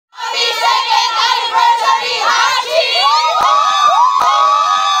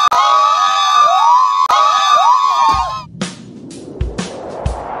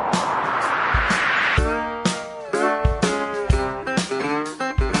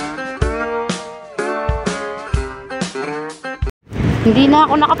Hindi na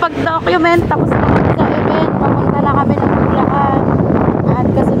ako nakapag-document. Tapos na kami sa event. Papunta na kami ng Bulacan. At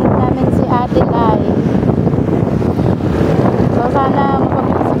kasunod namin si Ate Lai. So sana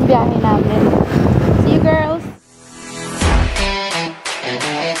mapabilis ang biyahe namin. See you girls!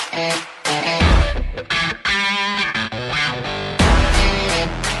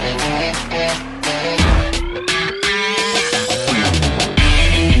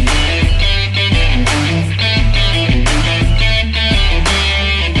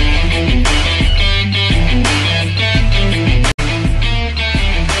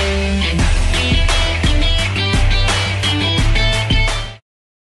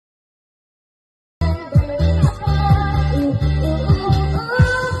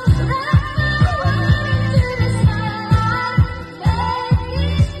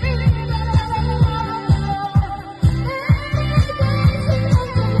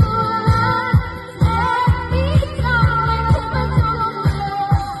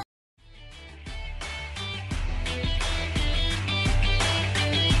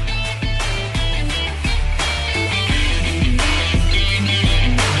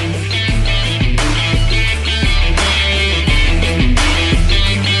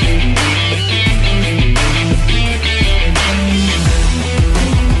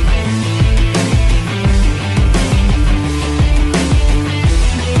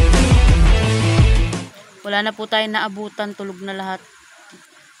 Wala na po tayo naabutan, tulog na lahat.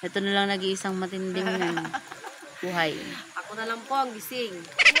 Ito na lang nag-iisang matinding buhay. Ako na lang po ang gising.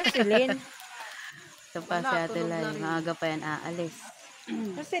 Marceline. Ito pa si Ate Lai, maaga pa yan aalis.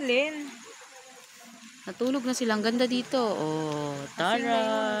 Marceline. Natulog na silang ganda dito. Oh, taray.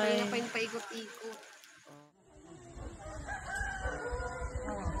 Kaya pa yung paikot-ikot.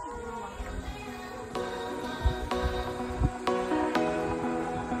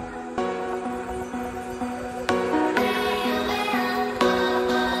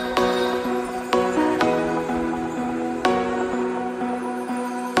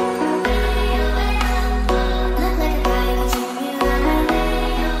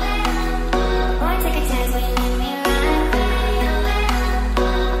 Take a chance when you let me ride.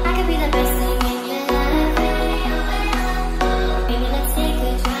 I could be the best thing in your life.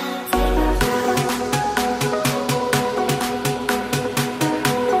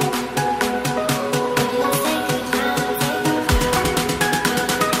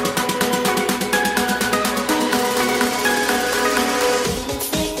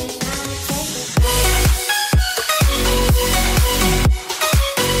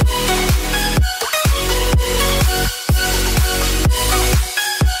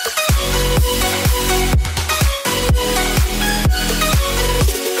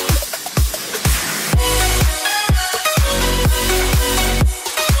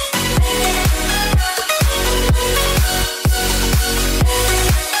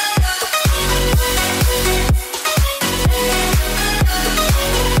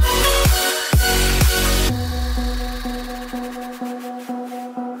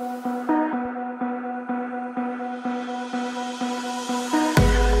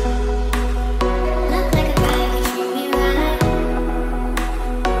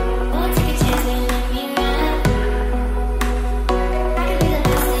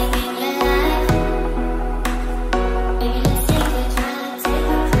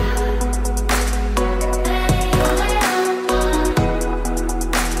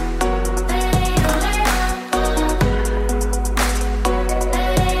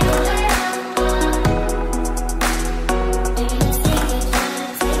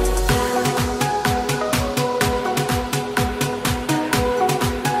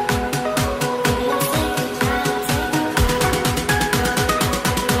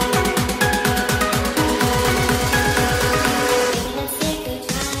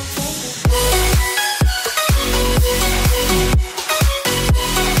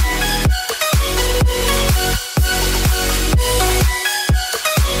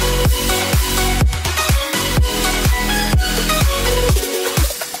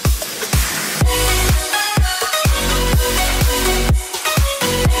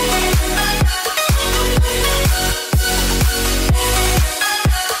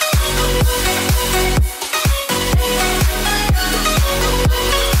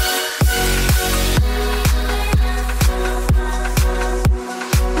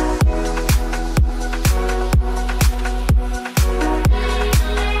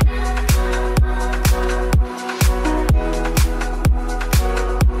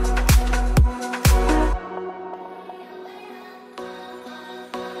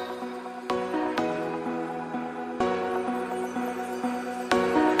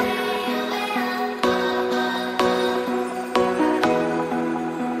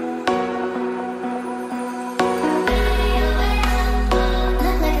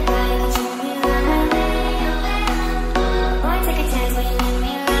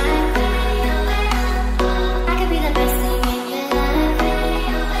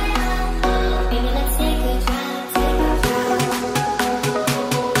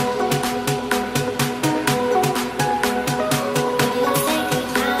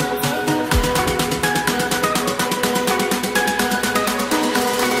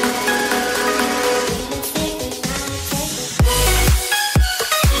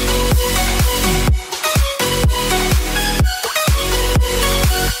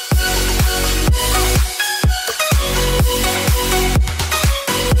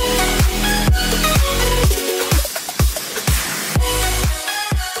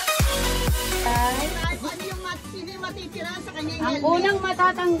 unang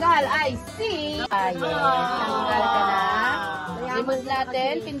matatanggal ay si... Ayan, tanggal ka na. Remove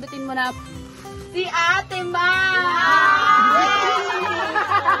natin, pindutin mo na si Ate Ma!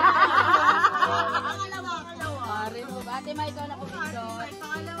 Remove. Ate Ma, ikaw na po pindot.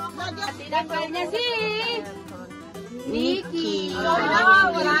 At tinanggal niya si... Nikki.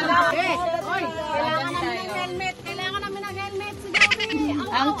 Wala na. Oy, Kailangan namin ng helmet. Kailangan namin ng helmet si Joby.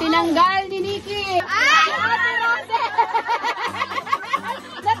 ang tinanggal ni Nikki. Ay! Ate Rose!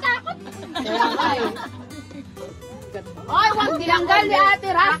 Natakot. Ay, wag tinanggal ni Ate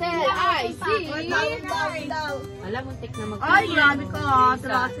Russell. Ay, si... Alam mo, tek na mag- Ay, grabe ka.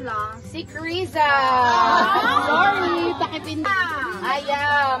 Sila. Si Kriza. Sorry, pakipinda. Ay,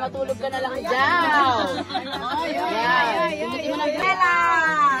 matulog ka na lang dyan. Ay. Hindi mo nang gala.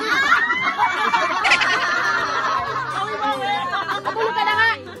 Matulog ka na nga.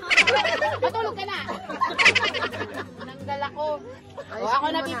 Matulog ka na. Nanggal ako. O, ako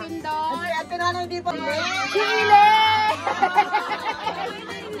na pipindot. Ay, ate na hindi pa. Chile!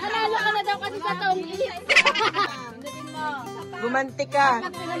 Nanalo ka na daw kasi sa tongkit. Pindutin mo. Gumanti ka.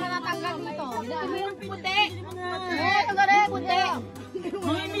 Bakit sila natatanggal dito? Pindutin mo yung puti. Ito ka rin, puti.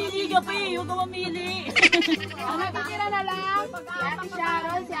 Mamimili ka pa eh. Huwag ka mamili. Ang natitira na lang, si Ate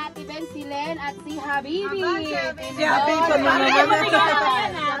Sharon, si Ate Ben, si Len, at si Habibi. Si Happy pa naman.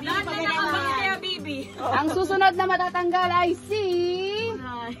 Ang susunod na matatanggal ay si...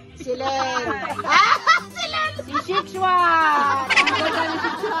 Si Len. Si Len! Si Sichuan! Tanggal ka ng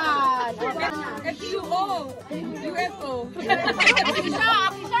Sichuan. UFO.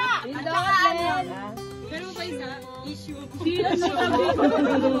 Pindot, Len.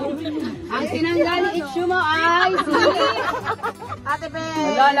 Ang tinanggal ni issue mo ay si... Ate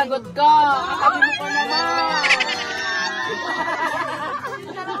Ben. Lalagot ka. Katabi mo pa naman.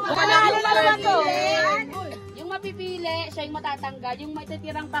 Panalo na naman to. Yung mapipili, siya yung matatanggal. Yung may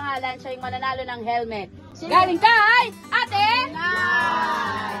titirang pangalan, siya yung mananalo ng helmet. Galing kay Ate!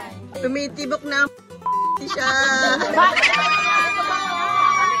 Tumitibok na siya.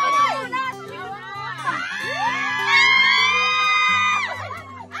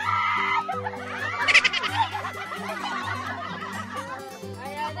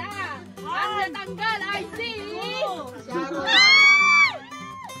 Ayan na. Ang natanggal ay si...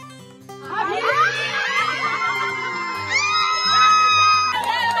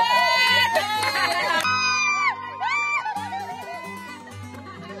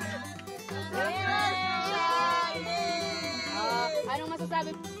 Anong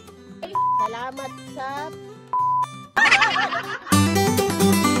masasabi? Salamat sa...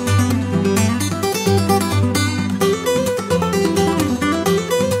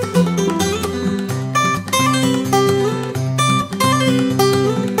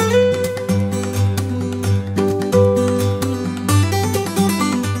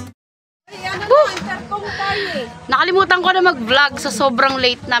 Nakalimutan ko na mag-vlog sa sobrang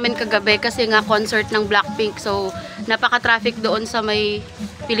late namin kagabi kasi nga concert ng Blackpink. So, napaka-traffic doon sa may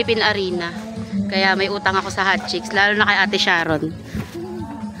Philippine Arena. Kaya may utang ako sa Hotchicks, lalo na kay Ate Sharon.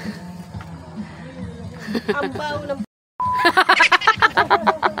 Ambaw ng...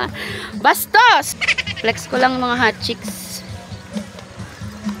 Bastos! Flex ko lang mga Hotchicks.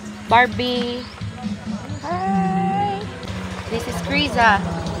 Barbie. Hi! This is Kriza.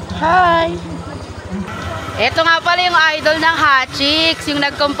 Hi! Ito nga pala yung idol ng Hotchicks, yung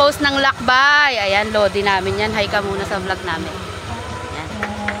nag-compose ng Lakbay. Ayan, Lodi namin yan. Hi ka muna sa vlog namin. Ayan.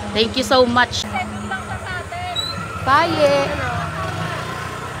 Thank you so much. Bye!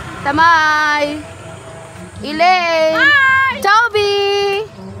 Tamay! Elaine! Toby!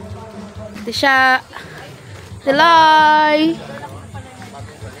 Ito siya. Tilay!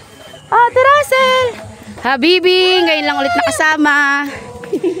 Ate Russell! Habibi! Ngayon lang ulit nakasama.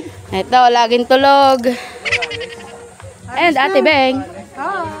 Ito, laging tulog. And Ate Beng.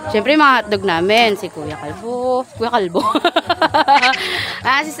 Siyempre mga hotdog namin. Si Kuya Kalbo. Kuya Kalbo.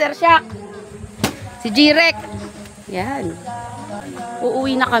 Si Sir Shaq. Si Jirek. Yan.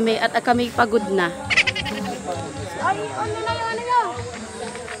 Uuwi na kami at kami pagod na. Ay, ano na yung ano nyo?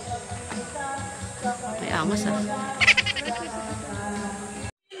 May angas ah.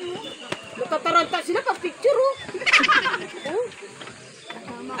 Nakataranta sila pag-picture oh.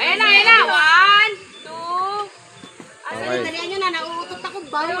 Ayan na, ayan na. 1, 2. Okay. Dalihan nyo na, nauutot ako.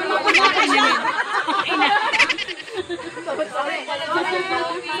 Bawal na kumaka siya.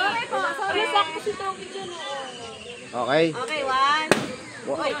 Sorry, sakto si Toby dyan. Okay. Okay,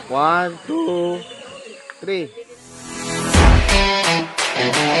 1. 1, 2, 3.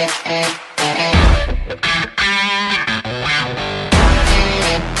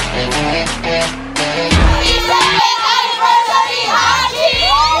 Happy anniversary,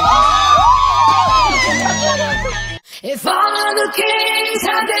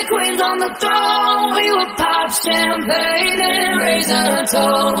 on the throne, we will pop champagne and raise a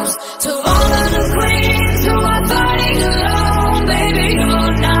toast to all of the queens who are fighting alone. Baby,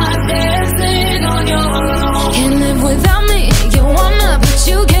 you're not dancing on your own. Can't live without me, you wanna, but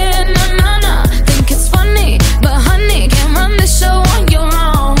you can't, nah. Think it's funny, but honey, can't run the show on your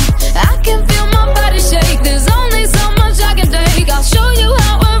own. I can feel my body shake, there's only so much I can take. I'll show you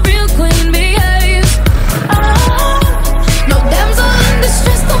how a real queen behaves. No damsel in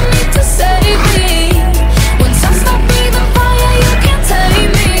distress, don't need to save me. Once I stop breathing fire, you can't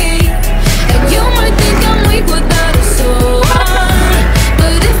tame me. And you might think I'm weak without a sword,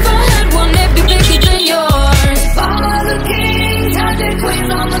 but if I had one, it'd be bigger than yours. All of the kings had their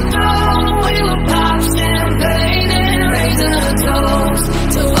queens on the throne. We will pop champagne and raise a toast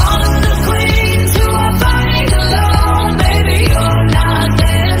to all of the queens who are fighting alone. Baby, you're not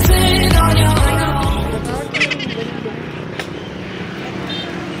dancing on your own.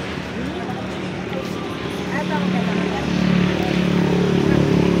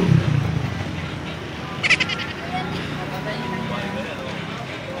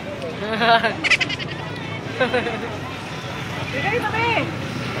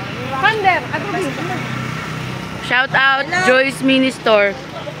 Shout out Joy's Mini Store.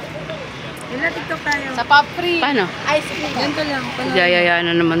 TikTok tayo. Sa pop free. Paano? Ice cream. Ganito lang. Yayaya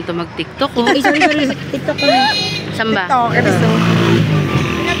na naman to mag-TikTok. Oh. Sorry. TikTok ko na. Saan ba? TikTok episode.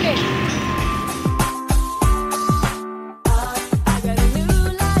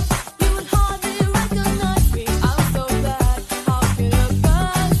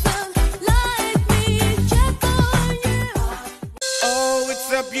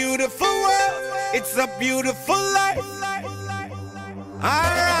 It's a beautiful life.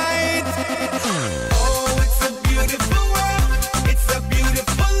 Alright. Oh, it's a beautiful